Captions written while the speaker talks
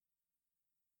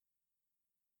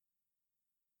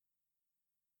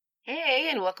Hey,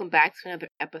 and welcome back to another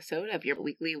episode of your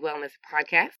weekly wellness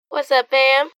podcast. What's up,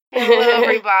 fam? Hello,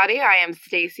 everybody. I am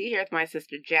Stacy here with my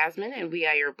sister Jasmine, and we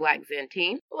are your Black Zen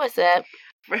team. What's up?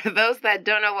 For those that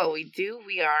don't know what we do,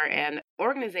 we are an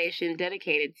organization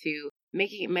dedicated to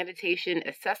making meditation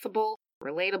accessible,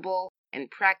 relatable,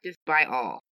 and practiced by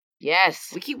all. Yes.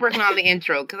 We keep working on the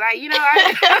intro because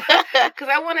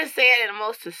I want to say it in the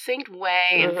most succinct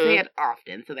way and say it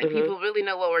often so that people really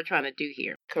know what we're trying to do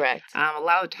here. Correct. A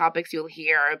lot of topics you'll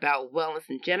hear are about wellness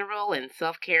in general and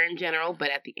self-care in general,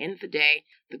 but at the end of the day,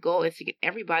 the goal is to get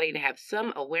everybody to have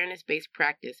some awareness-based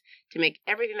practice to make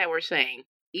everything that we're saying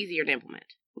easier to implement.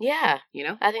 Yeah. You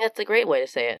know? I think that's a great way to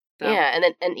say it. So, yeah,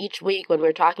 and each week when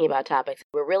we're talking about topics,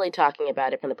 we're really talking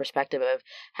about it from the perspective of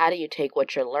how do you take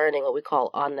what you're learning, what we call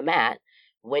on the mat,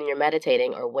 when you're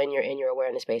meditating or when you're in your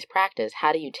awareness-based practice,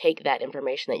 how do you take that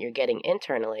information that you're getting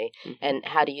internally and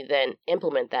how do you then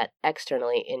implement that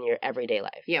externally in your everyday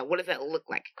life? Yeah, what does that look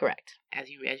like? Correct. As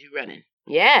you running.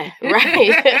 Yeah,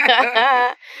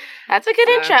 right. That's a good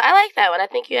intro. I like that one. I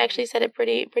think you actually said it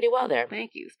pretty well there.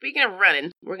 Thank you. Speaking of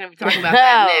running, we're going to be talking about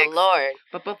that next. Oh, Lord.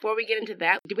 But before we get into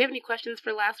that, do we have any questions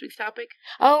for last week's topic?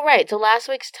 Oh, right. So last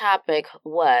week's topic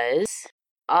was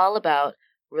all about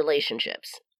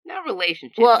relationships. Not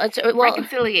relationships. Well, it's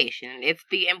reconciliation. It's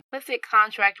the implicit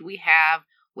contract we have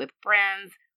with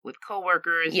friends, with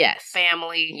coworkers,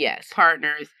 family,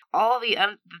 partners, all the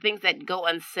things that go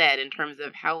unsaid in terms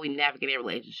of how we navigate a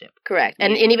relationship. Correct.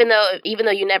 And even though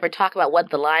you never talk about what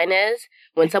the line is,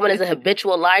 when someone is a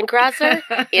habitual line crosser,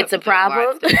 it's a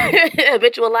problem.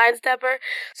 Habitual line stepper.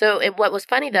 So what was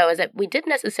funny though is that we didn't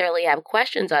necessarily have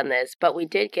questions on this, but we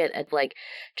did get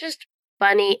just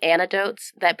funny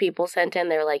anecdotes that people sent in.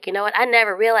 They were like, you know what? I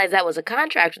never realized that was a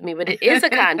contract with me, but it is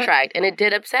a contract and it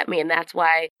did upset me. And that's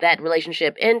why that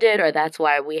relationship ended or that's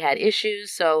why we had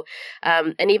issues. So,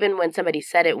 and even when somebody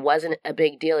said it wasn't a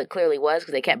big deal, it clearly was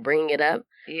because they kept bringing it up.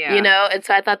 Yeah. You know, and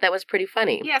so I thought that was pretty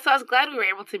funny. Yeah, so I was glad we were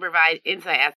able to provide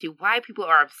insight as to why people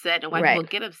are upset and why people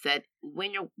get upset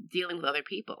when you're dealing with other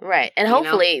people. Right. And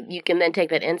hopefully you can then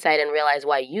take that insight and realize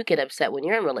why you get upset when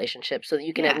you're in relationships so that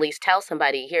you can at least tell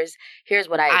somebody, here's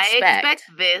what I expect. I expect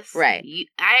this. Right.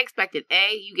 I expected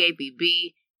A, you gave me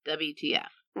B, WTF.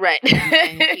 Right.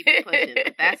 And keep it pushing.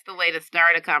 But that's the way to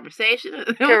start a conversation.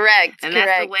 Correct. And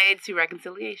that's the way to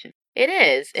reconciliation. It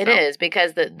is,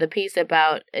 because the piece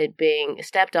about it being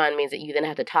stepped on means that you then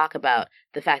have to talk about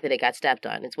the fact that it got stepped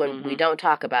on. It's when we don't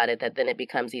talk about it that then it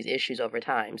becomes these issues over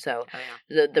time. So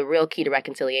the real key to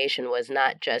reconciliation was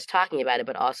not just talking about it,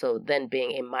 but also then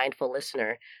being a mindful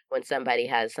listener when somebody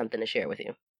has something to share with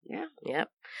you. Yeah. Yep.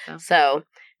 So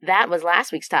that was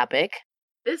last week's topic.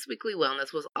 This weekly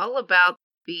wellness was all about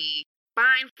the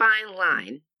fine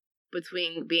line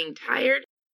between being tired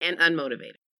and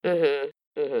unmotivated.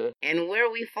 And where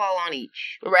we fall on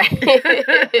each. Right.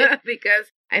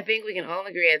 Because I think we can all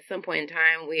agree at some point in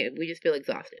time, we just feel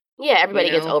exhausted. Yeah,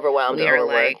 everybody gets overwhelmed. We are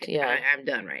overworked. I'm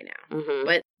done right now.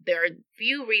 But there are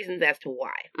few reasons as to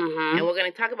why. And we're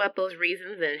going to talk about those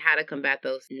reasons and how to combat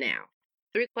those now.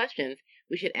 3 questions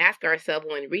we should ask ourselves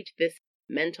when we reach this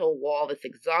mental wall, this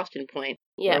exhaustion point,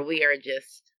 where we are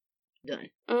just done.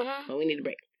 But we need a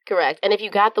break. Correct. And if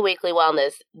you got the weekly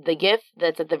wellness, the gift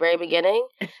that's at the very beginning,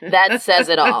 that says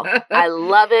it all. I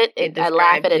love it. I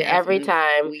laugh at it every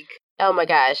time. Oh my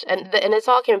gosh. And this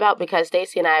all came about because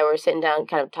Stacy and I were sitting down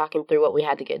kind of talking through what we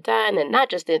had to get done, and not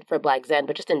just for Black Zen,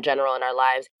 but just in general in our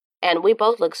lives. And we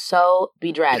both look so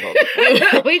bedraggled.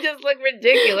 We just look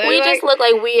ridiculous. We just look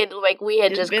like we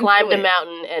had just climbed a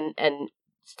mountain and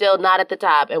still not at the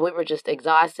top, and we were just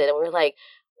exhausted, and we were like,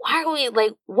 why are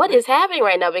we, what is happening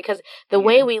right now? Because the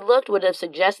way we looked would have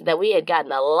suggested that we had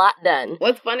gotten a lot done.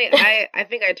 What's funny, I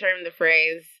think I termed the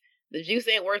phrase, the juice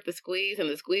ain't worth the squeeze and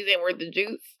the squeeze ain't worth the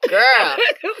juice. Girl,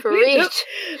 preach.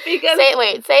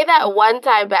 Say that one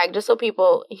time back just so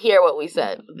people hear what we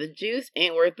said. The juice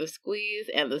ain't worth the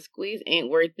squeeze and the squeeze ain't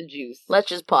worth the juice. Let's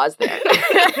just pause there.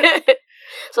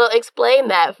 So explain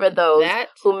that for those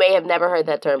who may have never heard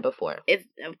that term before.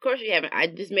 Of course you haven't. I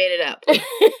just made it up.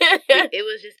 It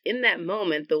was just in that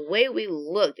moment, the way we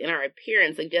looked and our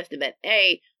appearance suggested that,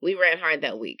 A, we ran hard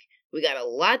that week. We got a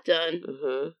lot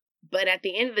done. But at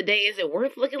the end of the day, is it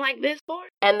worth looking like this for?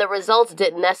 And the results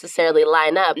didn't necessarily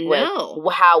line up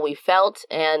with how we felt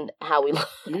and how we looked.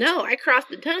 No, I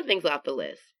crossed a ton of things off the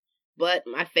list. But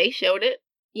my face showed it.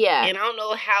 Yeah. And I don't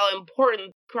know how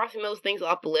important crossing those things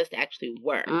off the list actually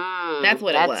were. That's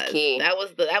what it was. That's key. That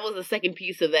was the second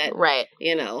piece of that. Right.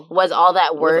 You know. Was all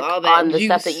that work on the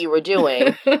stuff that you were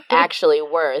doing actually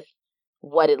worth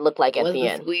what it looked like at the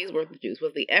end. Was the squeeze worth the juice?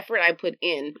 Was the effort I put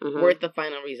in worth the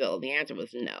final result? The answer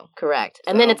was no. Correct.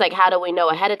 And then it's like, how do we know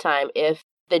ahead of time if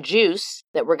the juice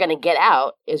that we're going to get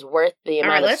out is worth the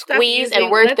amount of squeeze and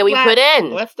work that we put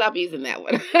in? Let's stop using that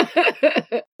one.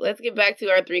 Let's get back to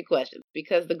our 3 questions,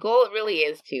 because the goal really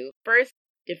is to first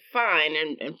define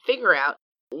and figure out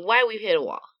why we've hit a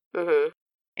wall. Mm-hmm.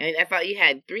 And I thought you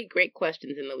had 3 great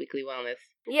questions in the Weekly Wellness.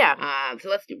 Yeah. So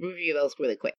let's review those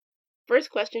really quick. First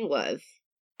question was,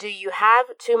 do you have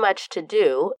too much to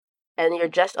do and you're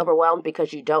just overwhelmed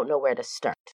because you don't know where to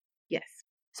start? Yes.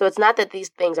 So it's not that these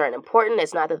things aren't important.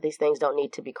 It's not that these things don't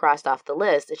need to be crossed off the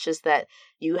list. It's just that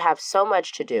you have so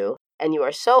much to do and you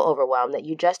are so overwhelmed that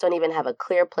you just don't even have a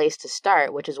clear place to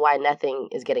start, which is why nothing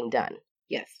is getting done.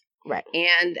 Yes. Right.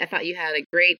 And I thought you had a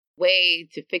great way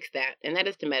to fix that, and that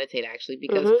is to meditate, actually,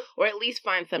 because, or at least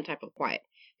find some type of quiet.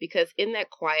 Because in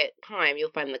that quiet time, you'll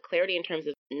find the clarity in terms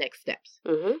of next steps.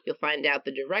 You'll find out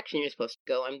the direction you're supposed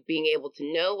to go and being able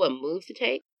to know what moves to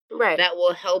take. Right. That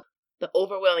will help the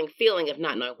overwhelming feeling of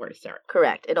not knowing where to start.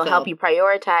 Correct. It'll help you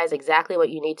prioritize exactly what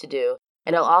you need to do.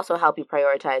 And it'll also help you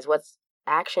prioritize what's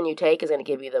action you take is going to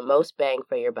give you the most bang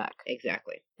for your buck.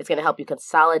 Exactly. It's going to help you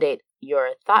consolidate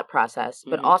your thought process,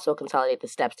 but also consolidate the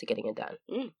steps to getting it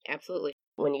done. Absolutely.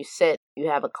 When you sit, you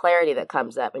have a clarity that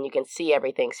comes up and you can see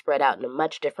everything spread out in a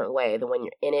much different way than when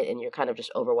you're in it and you're kind of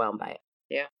just overwhelmed by it.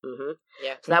 Yeah.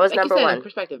 Yeah. So that was number 1.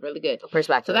 Perspective, really good.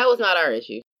 Perspective. So that was not our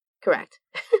issue. Correct.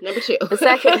 Number 2.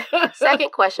 The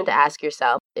second question to ask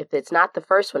yourself, if it's not the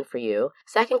first one for you,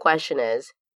 second question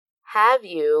is, have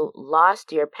you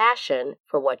lost your passion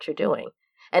for what you're doing?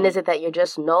 And is it that you're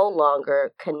just no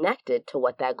longer connected to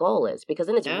what that goal is? Because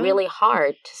then it's really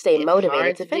hard to stay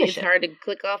motivated to finish it. It's hard to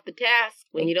click off the task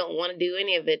when you don't want to do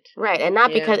any of it. Right. And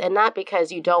not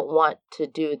because you don't want to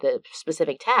do the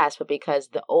specific task, but because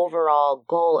the overall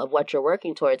goal of what you're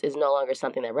working towards is no longer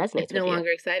something that resonates with you. It's no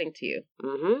longer exciting to you.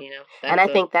 You know, and I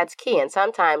think that's key. And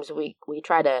sometimes we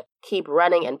try to keep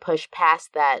running and push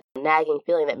past that nagging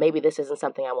feeling that maybe this isn't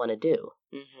something I want to do.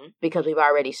 Because we've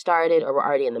already started, or we're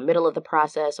already in the middle of the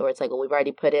process, or it's like, well, we've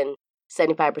already put in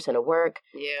 75% of work.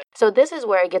 Yeah. So this is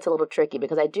where it gets a little tricky,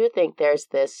 because I do think there's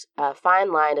this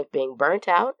fine line of being burnt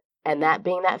out and that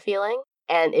being that feeling,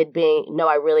 and it being, no,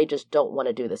 I really just don't want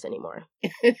to do this anymore.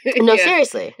 No,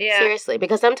 seriously. Yeah. Seriously.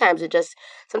 Because sometimes we just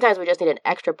need an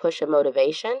extra push of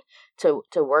motivation to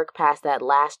work past that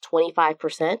last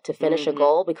 25% to finish a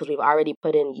goal, because we've already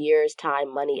put in years,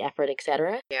 time, money, effort,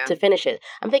 etc. To finish it.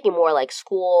 I'm thinking more like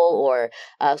school or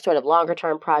sort of longer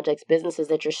term projects, businesses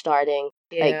that you're starting.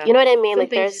 Yeah. Like, you know what I mean? Some like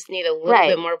things just need a little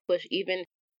bit more push. Even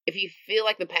if you feel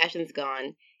like the passion's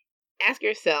gone, ask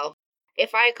yourself,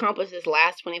 if I accomplish this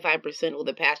last 25%, will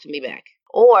the passion be back?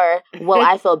 Or will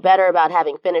I feel better about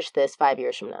having finished this 5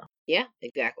 years from now? Yeah,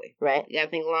 exactly. Right? You got to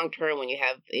think long term when you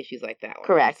have issues like that one.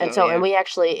 Correct. And we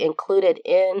actually included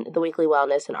in the Weekly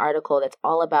Wellness an article that's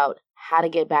all about how to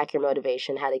get back your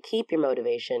motivation, how to keep your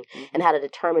motivation, and how to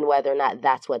determine whether or not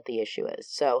that's what the issue is.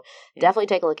 So definitely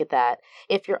take a look at that.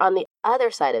 If you're on the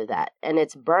other side of that and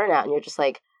it's burnout and you're just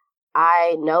like,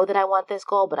 I know that I want this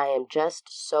goal, but I am just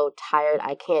so tired,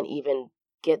 I can't even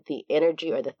get the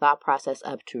energy or the thought process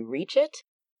up to reach it,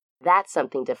 that's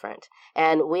something different.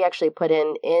 And we actually put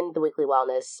in the Weekly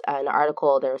Wellness an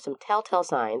article. There are some telltale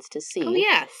signs to see.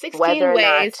 16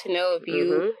 ways to know if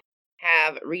you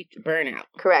have reached burnout.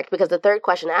 Correct, because the third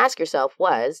question to ask yourself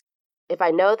was, if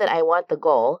I know that I want the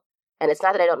goal, and it's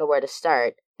not that I don't know where to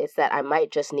start, it's that I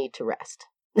might just need to rest.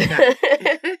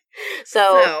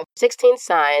 So 16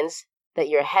 signs that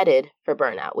you're headed for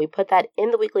burnout. We put that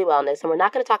in the Weekly Wellness, and we're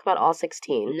not going to talk about all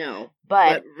 16. No.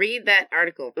 But read that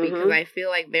article, because I feel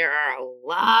like there are a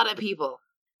lot of people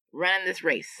running this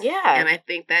race. Yeah. And I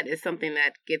think that is something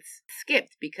that gets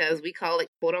skipped because we call it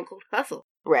quote unquote hustle.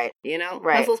 Right. You know?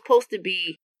 Right. Hustle's supposed to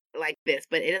be like this,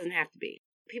 but it doesn't have to be.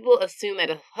 People assume that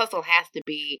a hustle has to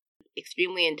be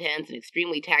extremely intense and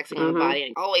extremely taxing on the body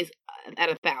and always at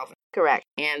 1,000. Correct.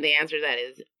 And the answer to that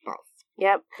is false.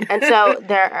 Yep. And so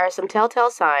there are some telltale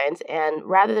signs, and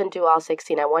rather than do all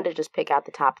 16, I wanted to just pick out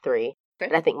the top 3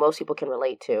 that I think most people can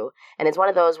relate to. And it's one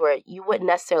of those where you wouldn't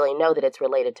necessarily know that it's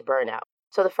related to burnout.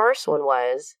 So the first one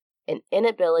was an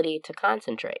inability to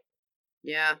concentrate.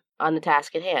 Yeah. On the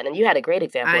task at hand. And you had a great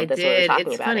example of this when we were talking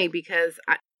about it. It's funny because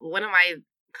one of my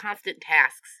constant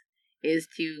tasks is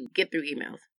to get through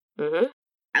emails.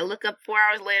 I look up 4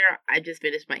 hours later, I just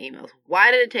finished my emails.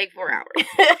 Why did it take 4 hours?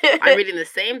 I'm reading the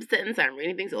same sentence. I'm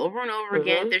reading things over and over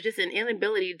again. There's just an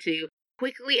inability to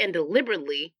quickly and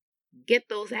deliberately get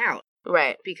those out.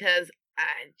 Right. Because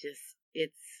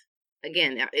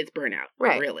again, it's burnout.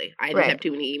 Right. Really. I just have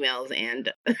too many emails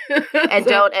and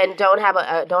don't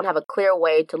have a clear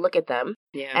way to look at them.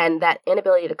 Yeah. And that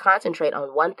inability to concentrate on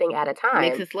one thing at a time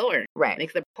makes it slower. Right.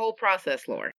 Makes the whole process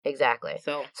slower. Exactly.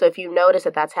 So if you notice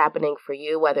that that's happening for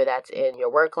you, whether that's in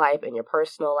your work life, in your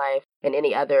personal life, and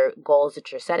any other goals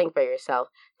that you're setting for yourself,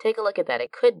 take a look at that.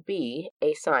 It could be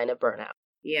a sign of burnout.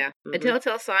 Yeah. Mm-hmm. A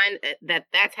telltale sign that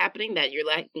that's happening, that you're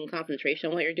lacking concentration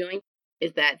on what you're doing,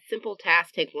 is that simple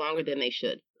tasks take longer than they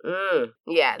should.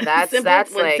 Yeah, that's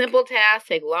when simple tasks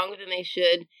take longer than they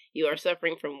should, you are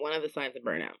suffering from one of the signs of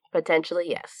burnout. Potentially,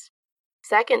 yes.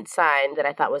 Second sign that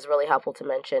I thought was really helpful to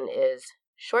mention is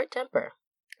short temper.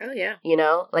 Oh, yeah. You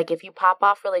know, like if you pop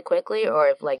off really quickly, or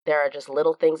if like there are just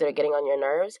little things that are getting on your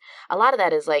nerves, a lot of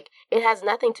that is like, it has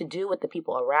nothing to do with the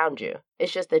people around you.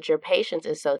 It's just that your patience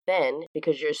is so thin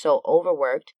because you're so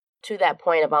overworked to that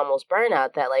point of almost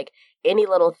burnout that like any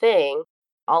little thing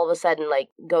all of a sudden like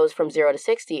goes from 0 to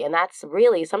 60. And that's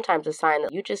really sometimes a sign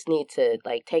that you just need to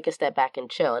like take a step back and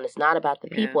chill. And it's not about the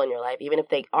people in your life, even if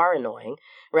they are annoying,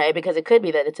 right? Because it could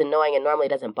be that it's annoying and normally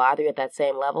doesn't bother you at that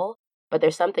same level. But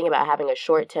there's something about having a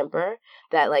short temper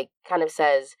that like kind of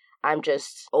says, I'm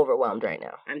just overwhelmed right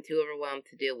now. I'm too overwhelmed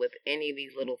to deal with any of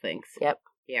these little things. Yep.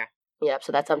 Yeah. Yep.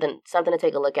 So that's something to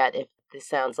take a look at if this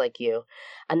sounds like you.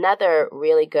 Another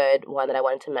really good one that I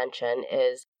wanted to mention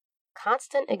is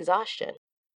constant exhaustion,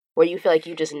 where you feel like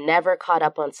you just never caught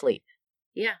up on sleep.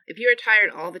 Yeah. If you're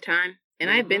tired all the time, and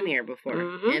I've been there before,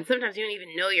 and sometimes you don't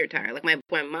even know you're tired. Like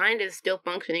my mind is still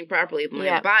functioning properly, but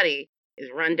my body is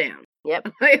run down.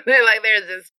 Yep. like there's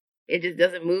just, it just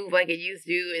doesn't move like it used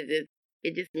to.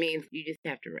 It just means you just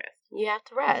have to rest. You have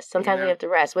to rest. Sometimes you have to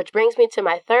rest, which brings me to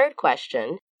my third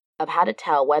question of how to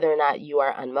tell whether or not you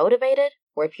are unmotivated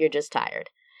or if you're just tired.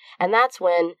 And that's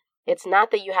when it's not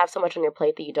that you have so much on your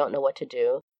plate that you don't know what to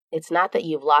do. It's not that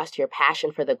you've lost your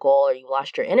passion for the goal or you've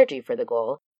lost your energy for the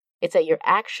goal. It's that you're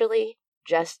actually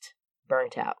just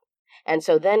burnt out. And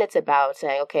so then it's about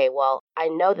saying, okay, well, I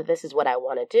know that this is what I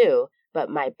want to do, but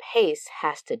my pace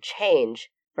has to change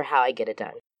for how I get it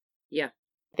done. Yeah.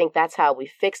 I think that's how we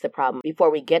fix the problem before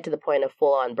we get to the point of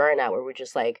full-on burnout where we're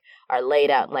just like are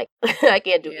laid out and like, I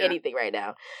can't do anything right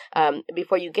now.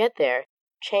 Before you get there,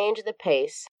 change the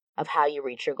pace of how you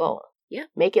reach your goal. Yeah.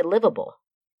 Make it livable.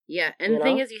 Yeah. And the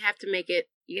thing is, you have to make it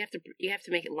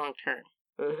long term.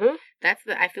 Mm-hmm.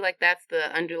 I feel like that's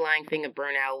the underlying thing of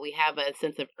burnout. We have a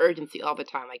sense of urgency all the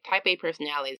time. Like type A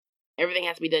personalities, everything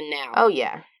has to be done now. Oh,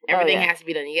 yeah. Everything has to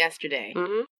be done yesterday.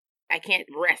 Mm-hmm. I can't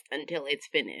rest until it's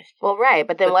finished. Well, right.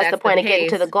 But then what's the point of getting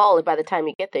to the goal if by the time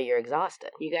you get there, you're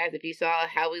exhausted? You guys, if you saw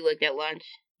how we looked at lunch,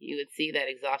 you would see that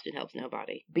exhaustion helps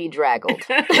nobody. Bedraggled.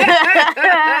 Like,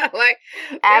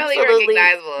 absolutely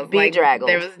recognizable. Bedraggled.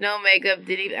 There was no makeup.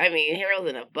 Harold's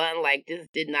in a bun, like,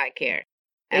 just did not care.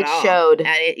 It showed.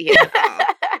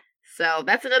 So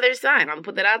that's another sign. I'm going to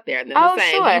put that out there. And then sure.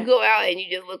 If you go out and you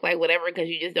just look like whatever because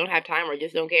you just don't have time or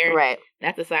just don't care, right?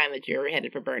 That's a sign that you're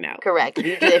headed for burnout. Correct.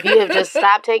 If you have just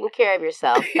stopped taking care of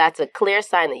yourself, that's a clear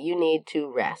sign that you need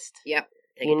to rest. Yep.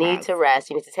 You need to rest.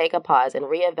 You need to take a pause and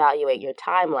reevaluate your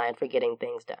timeline for getting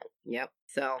things done. Yep.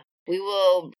 So we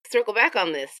will circle back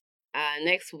on this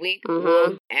next week.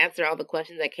 We'll answer all the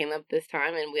questions that came up this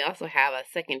time. And we also have a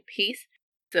second piece.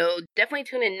 So definitely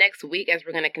tune in next week as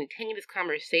we're going to continue this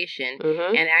conversation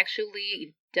and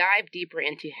actually dive deeper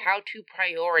into how to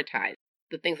prioritize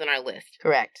the things on our list.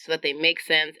 Correct. So that they make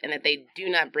sense and that they do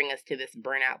not bring us to this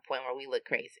burnout point where we look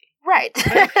crazy. Right.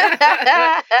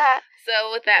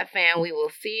 So with that, fam, we will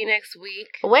see you next week.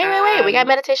 Wait. We got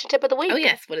meditation tip of the week. Oh,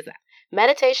 yes. What is that?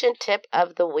 Meditation tip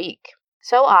of the week.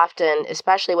 So often,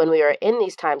 especially when we are in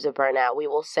these times of burnout, we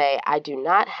will say, I do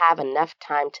not have enough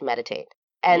time to meditate.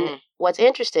 And what's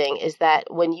interesting is that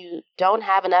when you don't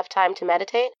have enough time to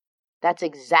meditate, that's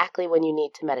exactly when you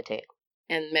need to meditate.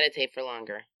 And meditate for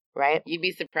longer. Right? You'd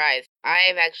be surprised.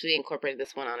 I've actually incorporated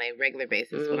this one on a regular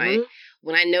basis.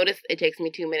 When I notice it takes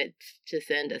me 2 minutes to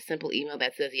send a simple email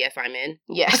that says, yes, I'm in.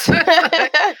 Yes.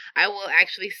 I will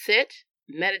actually sit,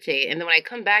 meditate, and then when I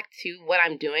come back to what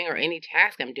I'm doing or any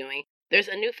task I'm doing, there's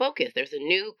a new focus. There's a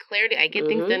new clarity. I get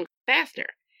things done faster.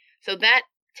 So that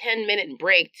 10-minute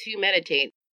break to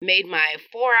meditate made my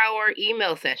 4-hour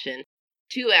email session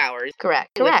 2 hours.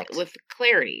 Correct. With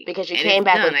clarity. Because you came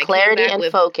back with clarity and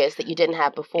focus that you didn't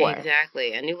have before.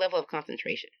 Exactly. A new level of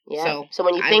concentration. Yeah. So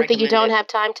when you think that you don't have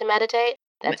time to meditate,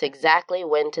 that's exactly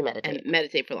when to meditate. And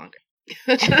meditate for longer.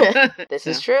 This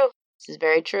is true. This is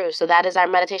very true. So that is our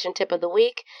meditation tip of the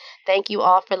week. Thank you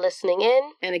all for listening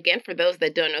in. And again, for those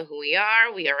that don't know who we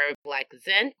are Black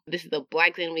Zen. This is the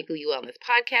Black Zen Weekly Wellness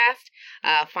Podcast.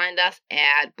 Find us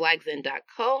at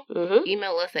blackzen.co.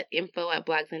 Email us at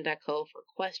info@blackzen.co for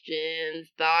questions,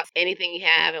 thoughts, anything you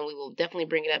have, and we will definitely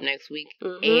bring it up next week.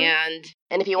 And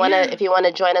if you want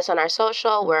to join us on our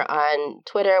social, we're on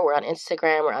Twitter, we're on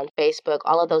Instagram, we're on Facebook.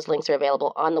 All of those links are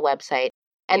available on the website.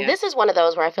 And this is one of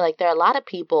those where I feel like there are a lot of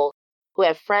people who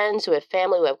have friends, who have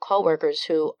family, who have coworkers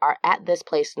who are at this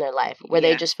place in their life where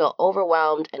they just feel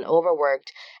overwhelmed and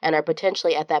overworked and are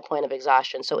potentially at that point of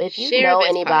exhaustion. So if you know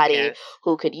anybody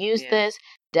who could use this,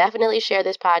 definitely share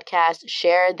this podcast,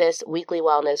 share this weekly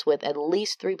wellness with at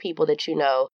least 3 people that you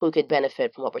know who could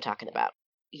benefit from what we're talking about.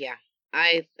 Yeah,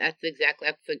 that's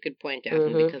a good point,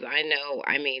 Jasmine, because I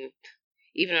mean,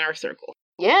 even in our circle.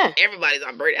 Yeah. Everybody's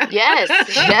on burnout. Yes.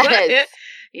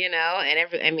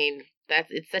 And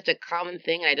it's such a common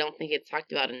thing. I don't think it's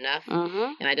talked about enough.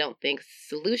 And I don't think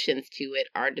solutions to it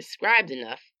are described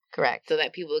enough. Correct. So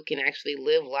that people can actually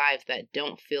live lives that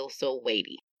don't feel so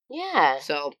weighty. Yeah.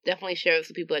 So definitely share this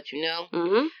with people that you know.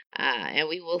 And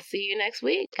we will see you next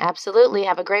week. Absolutely.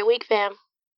 Have a great week, fam.